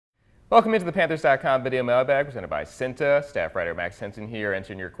Welcome into the Panthers.com video mailbag presented by CEENTA. Staff writer Max Henson here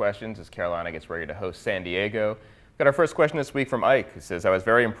answering your questions as Carolina gets ready to host San Diego. We've got our first question this week from Ike, who says, I was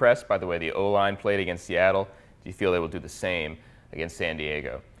very impressed by the way the O-line played against Seattle. Do you feel they will do the same against San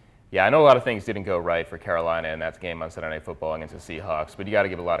Diego? Yeah, I know a lot of things didn't go right for Carolina in that game on Sunday Night Football against the Seahawks, but you got to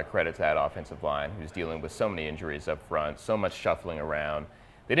give a lot of credit to that offensive line who's dealing with so many injuries up front, so much shuffling around.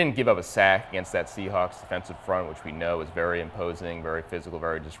 They didn't give up a sack against that Seahawks defensive front, which we know is very imposing, very physical,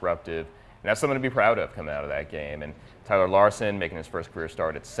 very disruptive. And that's something to be proud of coming out of that game. And Tyler Larson making his first career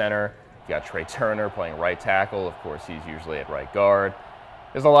start at center. You got Trey Turner playing right tackle. Of course, he's usually at right guard.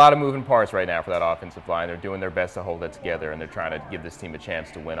 There's a lot of moving parts right now for that offensive line. They're doing their best to hold it together, and they're trying to give this team a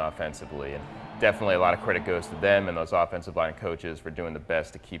chance to win offensively. And definitely a lot of credit goes to them and those offensive line coaches for doing the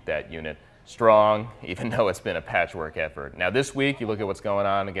best to keep that unit strong, even though it's been a patchwork effort. Now this week, you look at what's going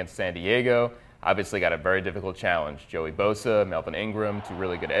on against San Diego. Obviously got a very difficult challenge. Joey Bosa, Melvin Ingram, two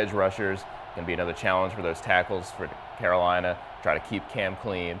really good edge rushers. Going to be another challenge for those tackles for Carolina. Try to keep Cam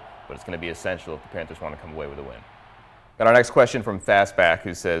clean, but it's going to be essential if the Panthers want to come away with a win. Got our next question from Fastback,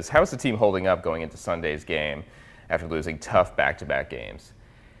 who says, how is the team holding up going into Sunday's game after losing tough back-to-back games?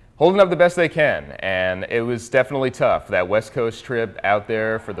 Holding up the best they can, and it was definitely tough. That West Coast trip out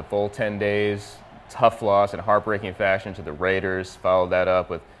there for the full 10 days, tough loss in heartbreaking fashion to the Raiders. Followed that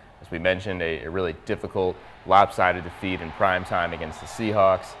up with, as we mentioned, a really difficult, lopsided defeat in prime time against the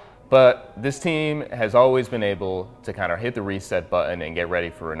Seahawks. But this team has always been able to kind of hit the reset button and get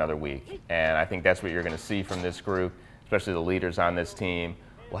ready for another week. And I think that's what you're going to see from this group, especially the leaders on this team.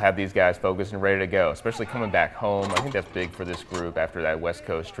 We'll have these guys focused and ready to go, especially coming back home. I think that's big for this group after that West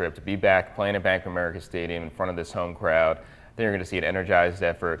Coast trip, to be back playing at Bank of America Stadium in front of this home crowd. I think you're going to see an energized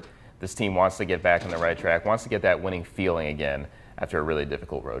effort. This team wants to get back on the right track, wants to get that winning feeling again after a really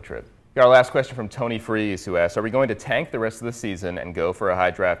difficult road trip. Got our last question from Tony Freeze, who asks, are we going to tank the rest of the season and go for a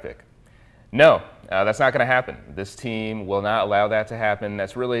high draft pick? No, that's not going to happen. This team will not allow that to happen.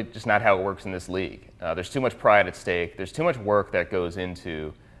 That's really just not how it works in this league. There's too much pride at stake. There's too much work that goes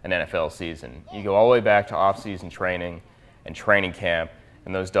into an NFL season. You go all the way back to off-season training and training camp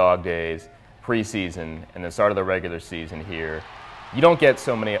and those dog days, preseason, and the start of the regular season here. You don't get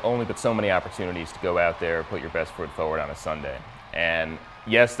so many opportunities to go out there, put your best foot forward on a Sunday. And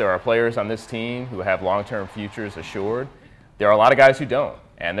yes, there are players on this team who have long-term futures assured. There are a lot of guys who don't,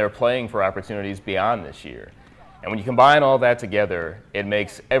 and they're playing for opportunities beyond this year. And when you combine all that together, it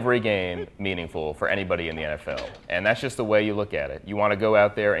makes every game meaningful for anybody in the NFL. And that's just the way you look at it. You want to go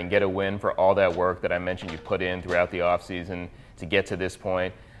out there and get a win for all that work that I mentioned you put in throughout the offseason to get to this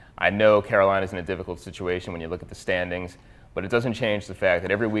point. I know Carolina's in a difficult situation when you look at the standings, but it doesn't change the fact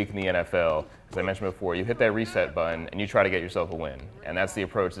that every week in the NFL, as I mentioned before, you hit that reset button and you try to get yourself a win. And that's the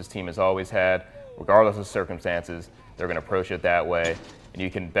approach this team has always had. Regardless of circumstances, they're going to approach it that way. And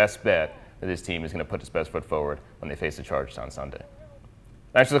you can best bet that this team is going to put its best foot forward when they face the Chargers on Sunday.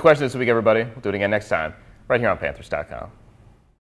 Thanks for the question this week, everybody. We'll do it again next time, right here on Panthers.com.